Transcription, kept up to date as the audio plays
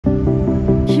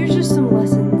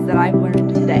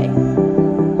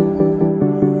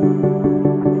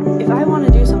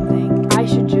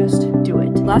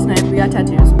last night we got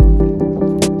tattoos.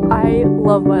 I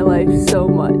love my life so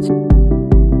much.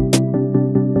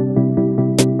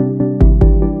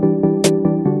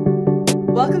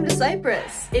 Welcome to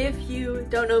Cyprus. If you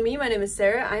don't know me, my name is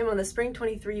Sarah. I am on the Spring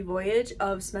 23 voyage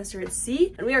of semester at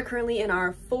sea, and we are currently in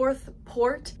our 4th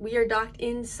port. We are docked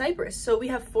in Cyprus. So we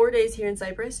have 4 days here in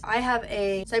Cyprus. I have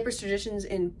a Cyprus Traditions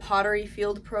in Pottery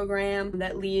field program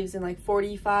that leaves in like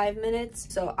 45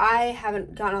 minutes. So I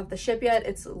haven't gotten off the ship yet.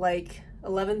 It's like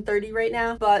 11:30 right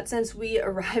now, but since we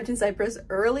arrived in Cyprus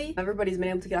early, everybody's been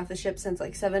able to get off the ship since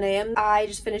like 7 a.m. I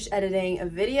just finished editing a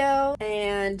video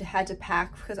and had to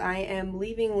pack because I am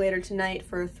leaving later tonight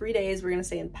for 3 days. We're gonna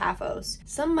stay in Paphos.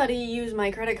 Somebody used my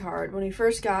credit card when we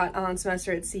first got on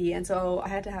semester at sea, and so I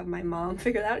had to have my mom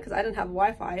figure that out because I didn't have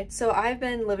Wi-Fi. So I've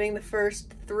been living the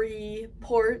first 3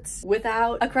 ports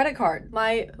without a credit card.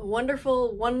 My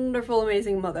wonderful,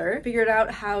 amazing mother figured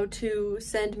out how to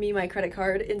send me my credit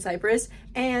card in Cyprus,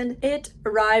 and it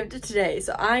arrived today.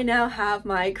 So I now have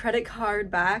my credit card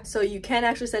back. So you can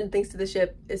actually send things to the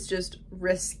ship. It's just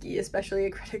risky, especially a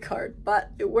credit card, but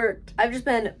it worked. I've just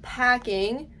been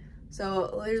packing.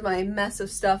 So there's my mess of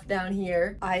stuff down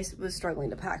here. I was struggling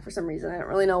to pack for some reason. I don't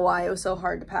really know why it was so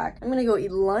hard to pack. I'm gonna go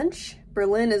eat lunch.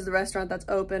 Berlin is the restaurant that's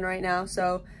open right now.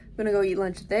 So I'm gonna go eat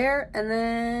lunch there and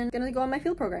then gonna go on my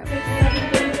field program.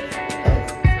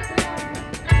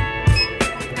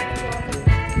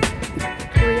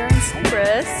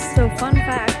 Cyprus. So fun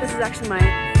fact, this is actually my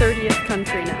 30th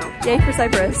country now. Yay for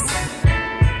Cyprus.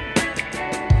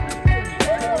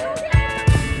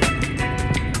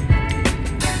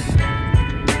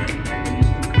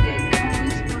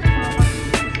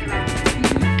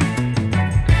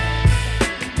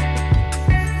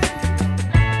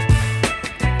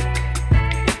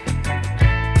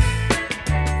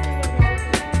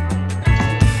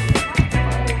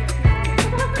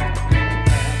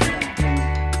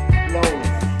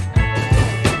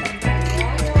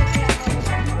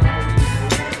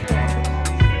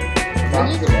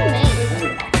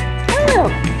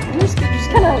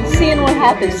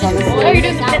 Happens on this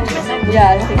mold. Yeah,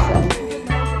 I think so.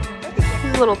 This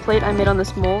is a little plate I made on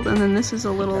this mold, and then this is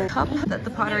a little cup that the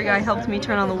pottery guy helped me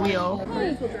turn on the wheel.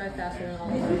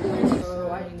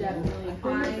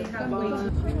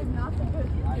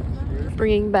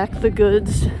 Bringing back the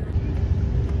goods.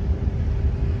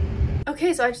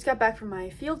 Okay, so I just got back from my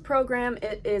field program.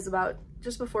 It is about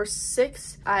just before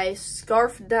 6. I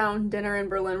scarfed down dinner in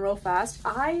Berlin real fast.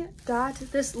 I got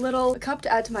this little cup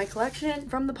to add to my collection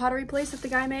from the pottery place that the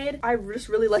guy made. I just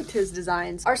really liked his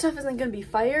designs. Our stuff isn't gonna be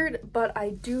fired, but I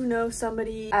do know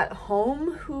somebody at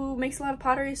home who makes a lot of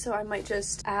pottery, so I might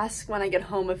just ask when I get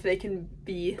home if they can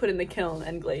be put in the kiln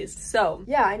and glazed. So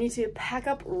yeah, I need to pack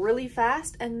up really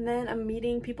fast, and then I'm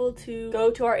meeting people to go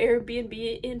to our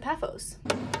Airbnb in Paphos.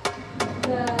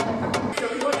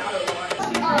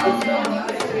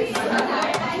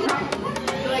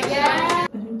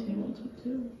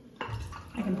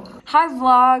 Hi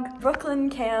vlog, Brooklyn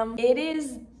cam. It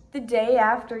is the day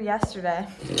after yesterday.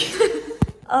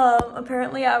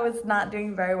 Apparently I was not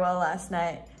doing very well last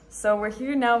night. So we're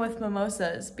here now with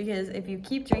mimosas because if you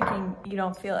keep drinking, you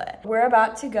don't feel it. We're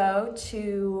about to go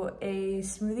to a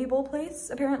smoothie bowl place,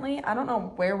 apparently. I don't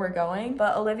know where we're going,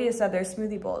 but Olivia said there's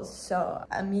smoothie bowls, so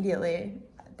immediately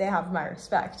they have my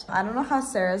respect. I don't know how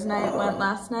Sarah's night went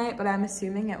last night, but I'm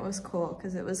assuming it was cool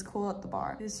because it was cool at the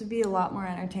bar. This would be a lot more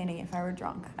entertaining if I were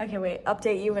drunk. Okay, wait,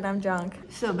 update you when I'm drunk.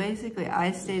 So basically,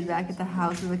 I stayed back at the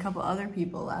house with a couple other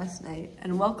people last night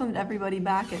and welcomed everybody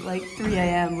back at like 3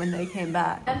 a.m. when they came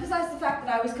back. Emphasize the fact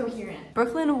that I was coherent.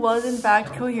 Brooklyn was in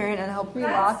fact coherent and helped me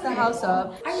lock the house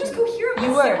up. I was coherent with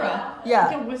You were. Sarah.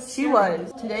 Yeah, she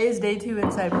was. Today is day 2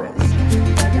 in Cyprus.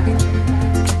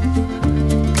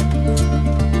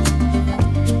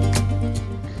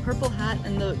 Purple hat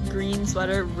and the green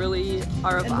sweater really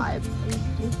are a vibe.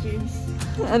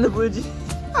 And the blue jeans.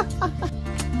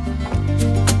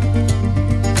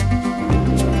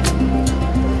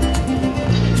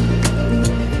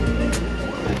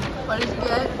 What did you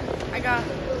get? I got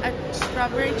a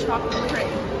strawberry chocolate crepe.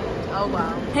 Oh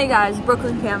wow. Hey guys,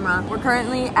 Brooklyn camera. We're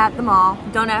currently at the mall.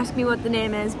 Don't ask me what the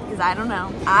name is because I don't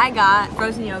know. I got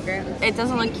frozen yogurt. It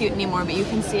doesn't look cute anymore, but you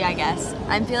can see, I guess.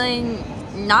 I'm feeling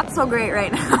not so great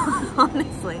right now,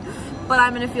 honestly. But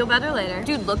I'm gonna feel better later.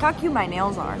 Dude, look how cute my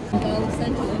nails are.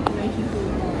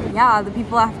 Yeah, the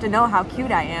people have to know how cute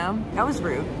I am. That was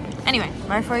rude. Anyway,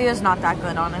 my For You is not that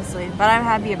good, honestly, but I'm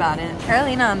happy about it.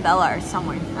 Carolina and Bella are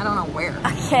somewhere. I don't know where.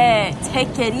 Okay,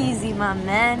 take it easy, my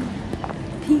man.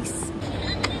 Peace.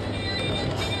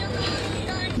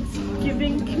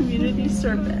 Giving community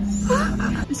service.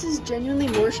 This is genuinely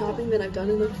more shopping than I've done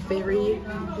in a very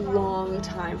long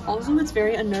time. Also, it's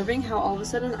very unnerving how all of a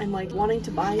sudden I'm like wanting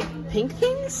to buy pink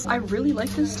things. I really like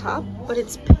this top, but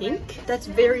it's pink. That's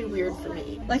very weird for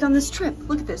me. Like on this trip,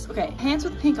 look at this. Okay, pants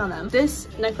with pink on them. This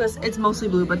necklace, it's mostly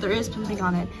blue, but there is some pink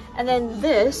on it. And then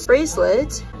this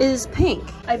bracelet is pink.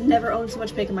 I've never owned so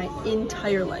much pink in my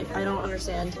entire life. I don't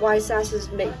understand why Sass is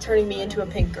turning me into a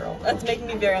pink girl. That's making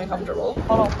me very uncomfortable.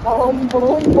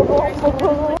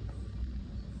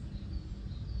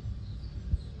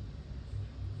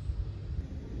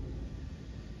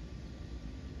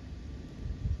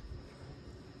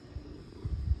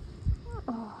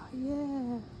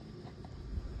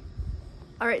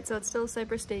 Alright, so it's still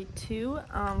Cyprus day 2.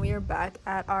 We are back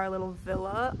at our little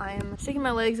villa. I am sticking my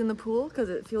legs in the pool because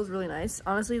it feels really nice.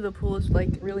 Honestly, the pool is like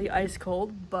really ice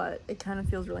cold, but it kind of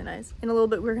feels really nice. In a little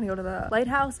bit, we're gonna go to the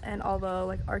lighthouse and all the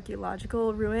like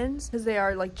archaeological ruins because they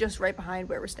are like just right behind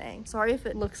where we're staying. Sorry if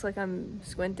it looks like I'm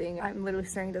squinting. I'm literally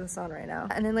staring to the sun right now.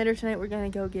 And then later tonight, we're gonna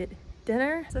go get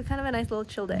dinner. So kind of a nice little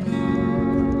chill day.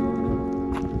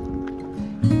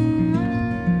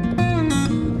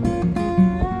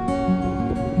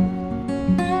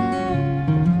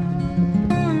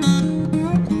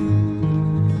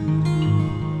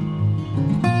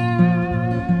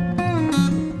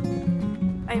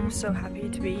 So happy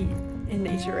to be in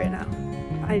nature right now.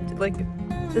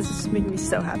 This is making me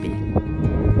so happy.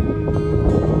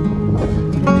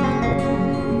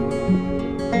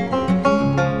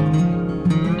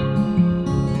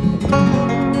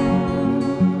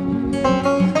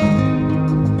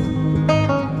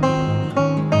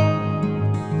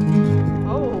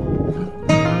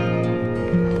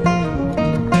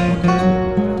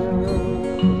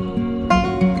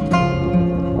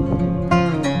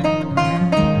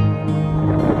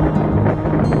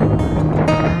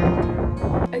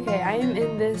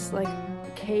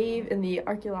 Like cave in the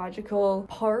archaeological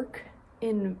park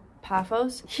in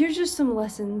Paphos. Here's just some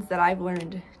lessons that I've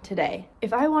learned today.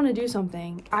 If I want to do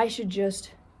something, I should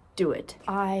just do it.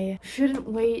 I shouldn't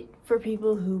wait for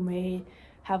people who may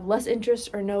have less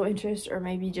interest or no interest or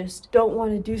maybe just don't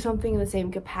want to do something in the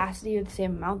same capacity or the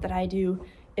same amount that I do.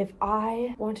 If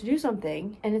I want to do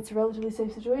something and it's a relatively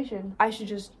safe situation, I should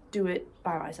just do it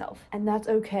by myself. And that's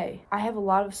okay. I have a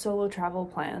lot of solo travel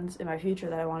plans in my future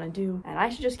that I want to do, and I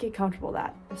should just get comfortable with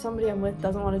that. If somebody I'm with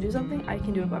doesn't want to do something, I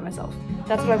can do it by myself.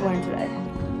 That's what I've learned today.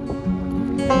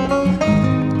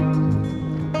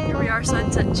 Here we are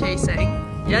sunset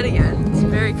chasing. Yet again. It's a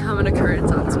very common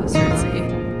occurrence on Swiss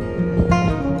Sea.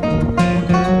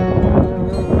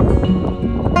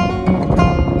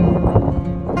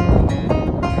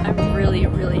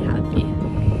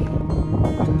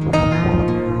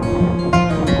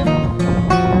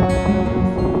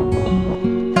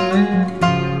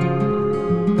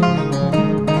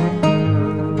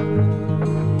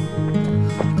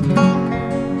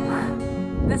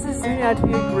 To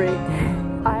be great.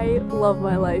 I love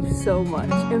my life so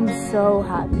much. I'm so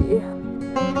happy.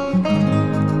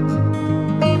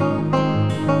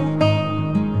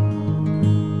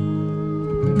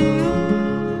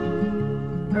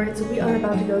 Alright, so we are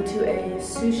about to go to a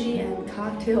sushi and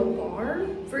cocktail bar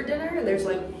for dinner. There's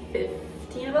like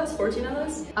 15 of us, 14 of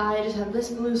us. I just have this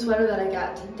blue sweater that I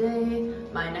got today,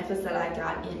 my necklace that I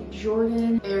got in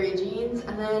Jordan, Airy jeans,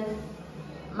 and then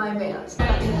my Vans. Probably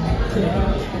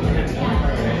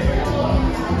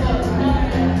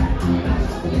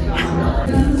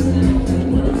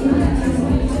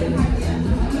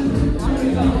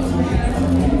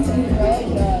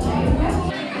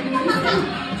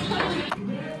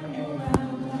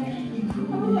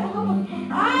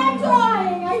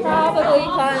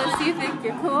because you think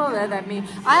you're cooler than me.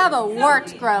 I have a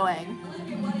wart growing.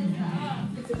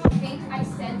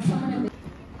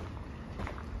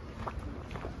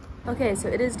 Okay, so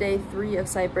it is day 3 of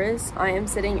Cyprus. I am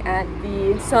sitting at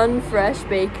the Sunfresh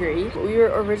bakery. We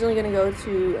were originally gonna go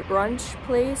to a brunch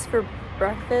place for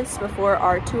breakfast before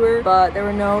our tour, but there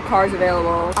were no cars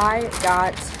available. I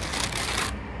got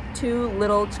 2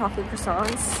 little chocolate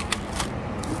croissants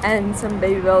and some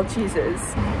Babybel cheeses.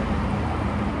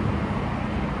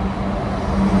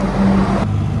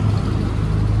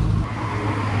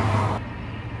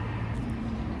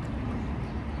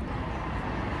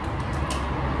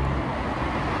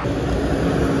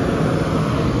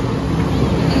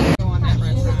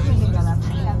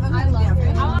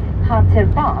 Hunter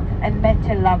Bath and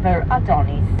metal lover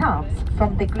Adonis comes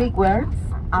from the Greek words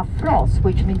aphros,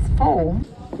 which means foam.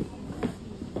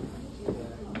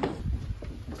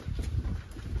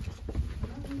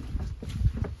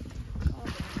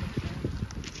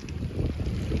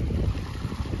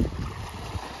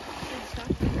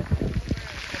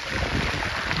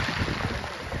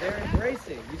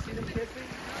 kissing. You see them kissing?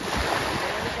 The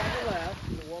man is on the left,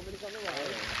 and the woman is on the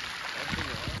right.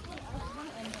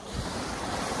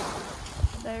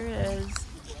 There it is.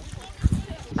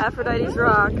 Aphrodite's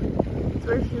rock. That's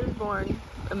where she was born.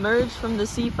 Emerged from the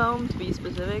sea foam, to be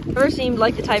specific. Never seemed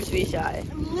like the type to be shy.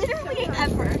 Literally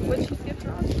ever. What'd she skip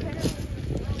across?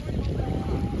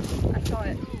 I saw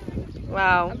it.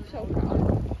 Wow. I'm so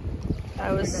proud.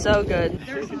 That was so good.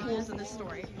 There's some holes in this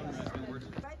story.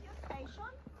 Radio station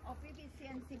of BBC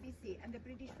and CBC and the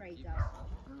British radar.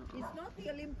 It's not the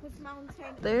Olympus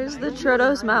mountain. There's the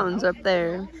Troodos mountains up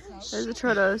there. There's the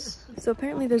Troodos. So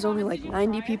apparently there's only like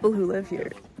 90 people who live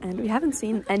here, and we haven't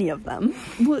seen any of them.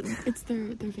 Well, it's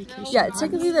their vacation. Yeah, it's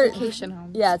technically their vacation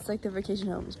homes. Yeah, it's like their vacation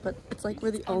homes, but it's like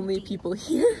we're the only people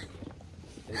here.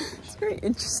 It's very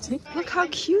interesting. Look how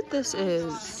cute this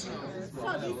is.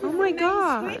 Oh my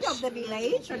gosh. Street of the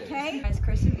village, okay? Guys,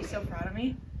 Chris would be so proud of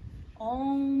me.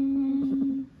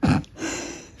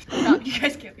 No, you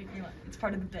guys can't make me laugh. It's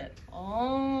part of the bit.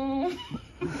 I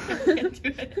can't do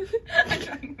it. I'm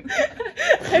trying.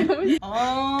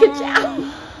 Good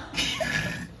job.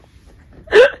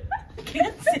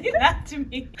 Can't say that to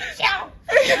me. Ciao.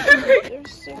 You're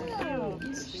so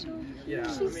cute. Yeah, I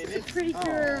mean, She's a pretty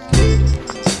girl.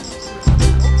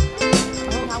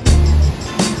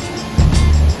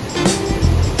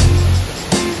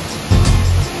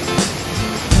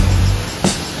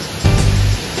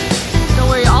 Don't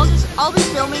worry, I'll be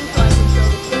filming so I can show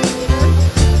the kids later.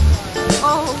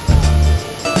 Oh.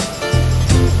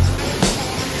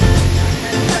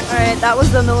 Alright, that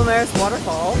was the millomeris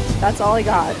waterfall. That's all I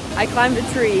got. I climbed a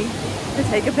tree to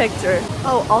take a picture.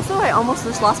 Oh, also I almost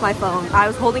just lost my phone. I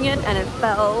was holding it and it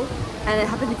fell, and it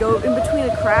happened to go in between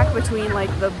a crack between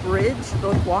like the bridge,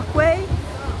 the walkway,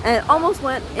 and it almost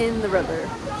went in the river.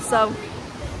 So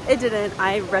it didn't.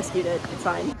 I rescued it. It's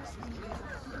fine.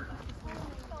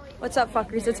 What's up,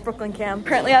 fuckers? It's Brooklyn Cam.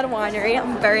 Currently at a winery.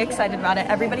 I'm very excited about it.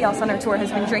 Everybody else on our tour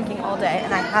has been drinking all day,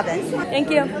 and I haven't. Thank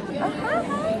you.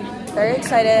 Very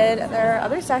excited. There are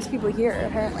other sass people here,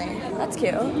 apparently. That's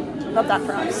cute. Love that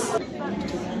for us.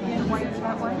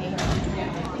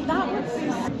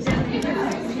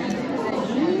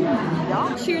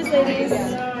 Cheers, ladies.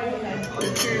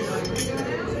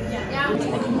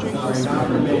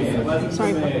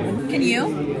 Sorry, Brooklyn. Can you?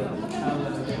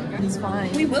 It's fine.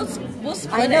 We'll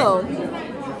split I know.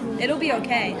 it. It'll be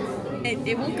okay.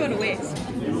 It won't go to waste.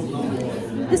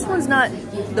 This one's not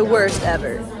the worst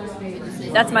ever.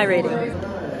 That's my rating.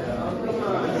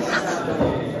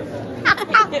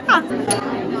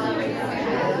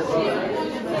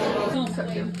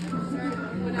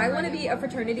 I want to be a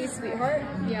fraternity sweetheart.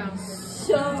 Yeah.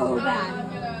 So bad.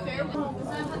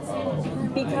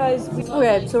 Because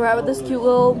okay, so we're at this cute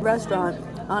little restaurant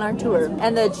on our tour,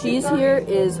 and the cheese here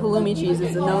is halloumi cheese.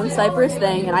 It's a known Cyprus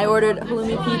thing, and I ordered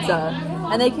halloumi pizza,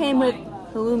 and they came with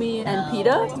halloumi and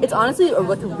pita. It's honestly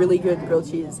like a really good grilled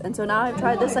cheese, and so now I've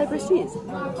tried the Cyprus cheese.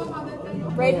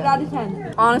 Rated out of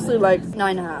 10. Honestly, like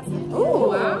 9.5.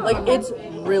 Ooh, wow. Like it's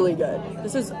really good.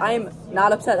 I am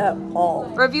not upset at all.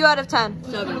 Review out of 10.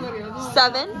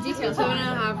 7. Detail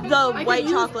 7.5. The white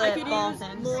chocolate ball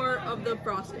things. More of the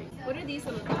frosting. What are these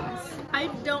little guys? I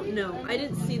don't know. I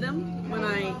didn't see them when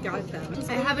I got them.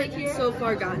 I haven't so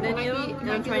far gotten any of them,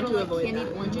 and I'm trying to avoid candied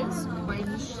them. oranges.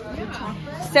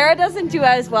 Sarah doesn't do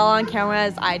as well on camera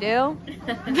as I do,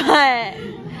 but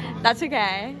that's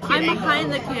okay. I'm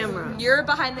behind the camera. You're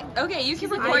behind the. Okay, you can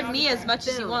record me as much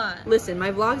as you want. Listen,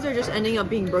 my vlogs are just ending up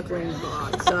being Brooklyn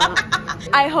vlogs, so.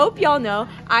 I hope y'all know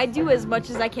I do as much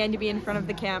as I can to be in front of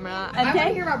the camera. I want to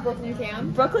hear about Brooklyn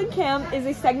Cam. Brooklyn Cam is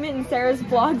a segment in Sarah's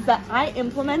vlogs that I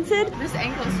implemented. This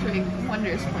angle is doing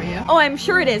wonders for you. Oh, I'm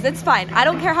sure it is. It's fine. I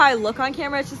don't care how I look on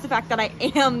camera. It's just the fact that I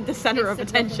am the center of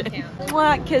attention.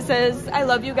 Mwah, kisses. I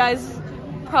love you guys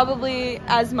probably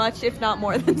as much, if not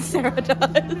more, than Sarah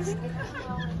does.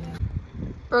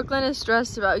 Brooklyn is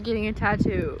stressed about getting a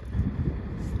tattoo.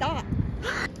 Stop.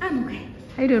 I'm okay.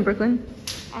 How you doing, Brooklyn?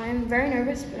 I'm very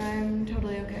nervous, but I'm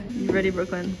totally okay. You ready,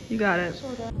 Brooklyn? You got it.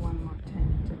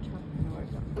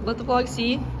 Let the vlog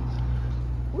see.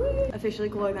 Officially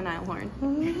cooler than Nile Horn.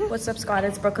 What's up, squad?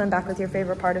 It's Brooklyn back with your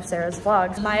favorite part of Sarah's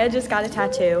vlogs. Maya just got a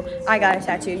tattoo. I got a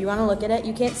tattoo. You want to look at it?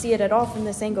 You can't see it at all from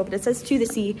this angle, but it says "To the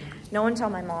Sea." No one tell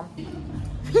my mom.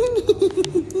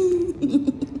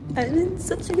 I'm in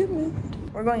such a good mood.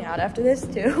 We're going out after this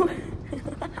too.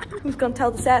 Who's gonna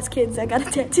tell the sass kids I got a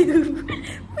tattoo?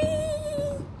 Whee!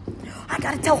 I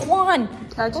gotta tell Juan.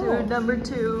 Tattoo number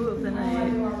 2 of the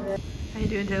night. How you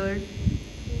doing, Taylor?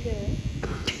 Good.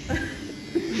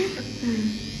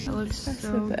 That looks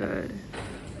so good.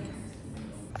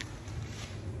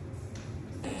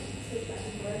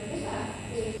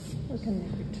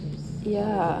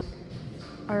 Yeah.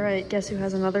 All right, guess who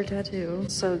has another tattoo?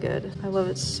 So good. I love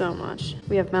it so much.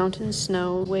 We have mountains,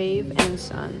 snow, wave, and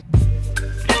sun.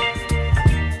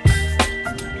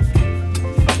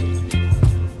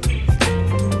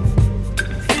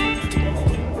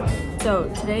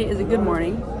 So today is a good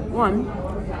morning. One,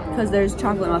 because there's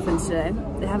chocolate muffins today.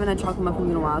 They haven't had chocolate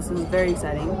muffins in a while, so this is very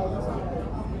exciting.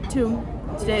 Two,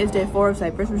 today is day 4 of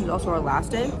Cyprus, which is also our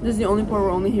last day. This is the only port we're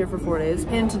only here for 4 days.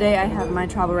 And today I have my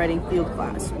travel writing field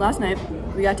class. Last night,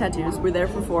 we got tattoos. We're there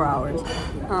for 4 hours.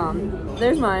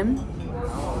 There's mine.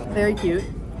 Very cute.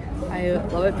 I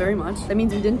love it very much. That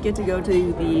means we didn't get to go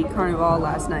to the carnival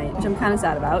last night, which I'm kind of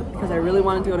sad about because I really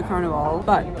wanted to go to carnival,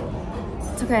 but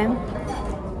it's okay.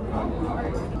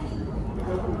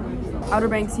 Outer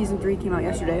Banks season 3 came out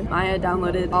yesterday. Maya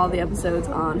downloaded all the episodes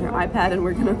on her iPad and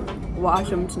we're gonna watch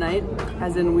them tonight,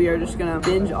 as in we are just gonna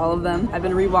binge all of them. I've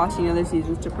been rewatching other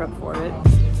seasons to prep for it.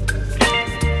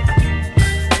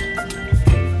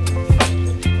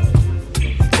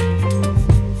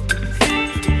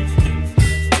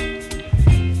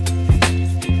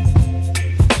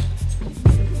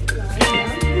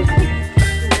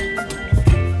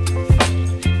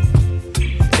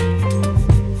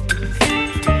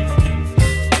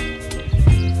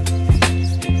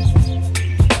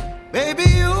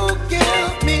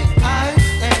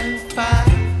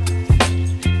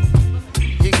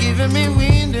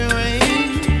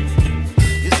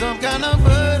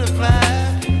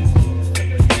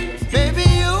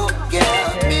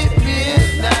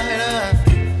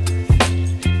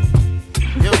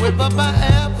 Up my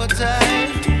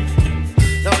appetite.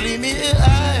 Don't leave me here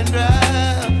high and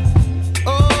dry.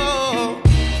 Oh,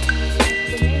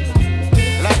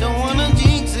 well, I don't wanna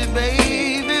jinx it,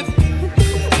 baby.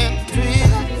 And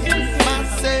twist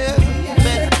myself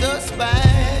back the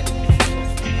spine.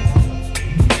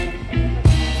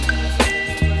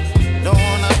 Don't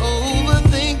wanna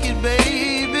overthink it,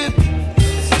 baby.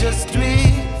 It's just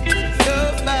twist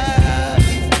your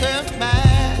body and mine.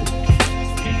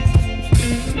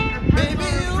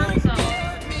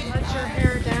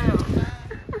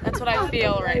 What I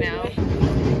feel right now. Did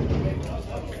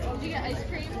you get ice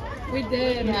cream? We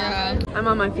did. Yeah. I'm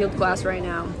on my field class right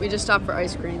now. We just stopped for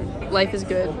ice cream. Life is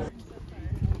good.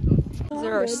 These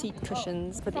are our seat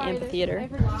cushions for the amphitheater.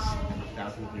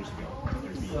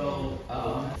 So,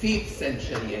 5th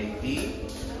century AD,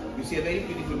 you see a very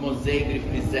beautiful mosaic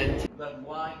representing that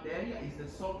wide area is the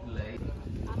salt lake.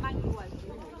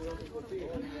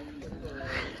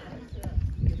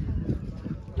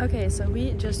 Okay, so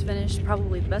we just finished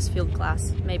probably the best field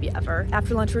class maybe ever.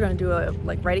 After lunch we're gonna do a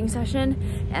writing session,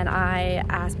 and I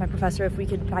asked my professor if we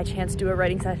could by chance do a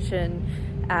writing session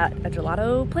at a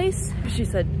gelato place. She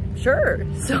said sure.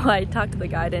 So I talked to the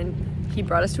guide and he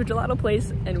brought us to a gelato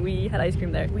place and we had ice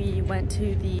cream there. We went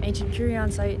to the ancient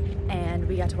kourion site and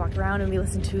we got to walk around and we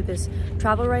listened to this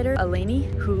travel writer, Eleni,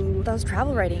 who does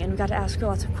travel writing, and we got to ask her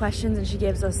lots of questions and she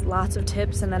gives us lots of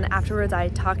tips. And then afterwards I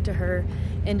talked to her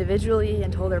individually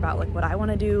and told her about like what I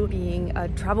want to do, being a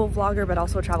travel vlogger but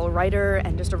also a travel writer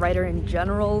and just a writer in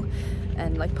general,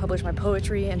 and like publish my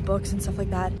poetry and books and stuff like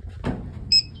that.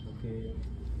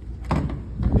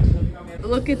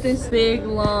 Look at this big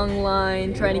long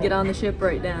line trying to get on the ship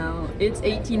right now. It's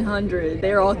 1800.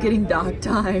 They're all getting dock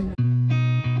time.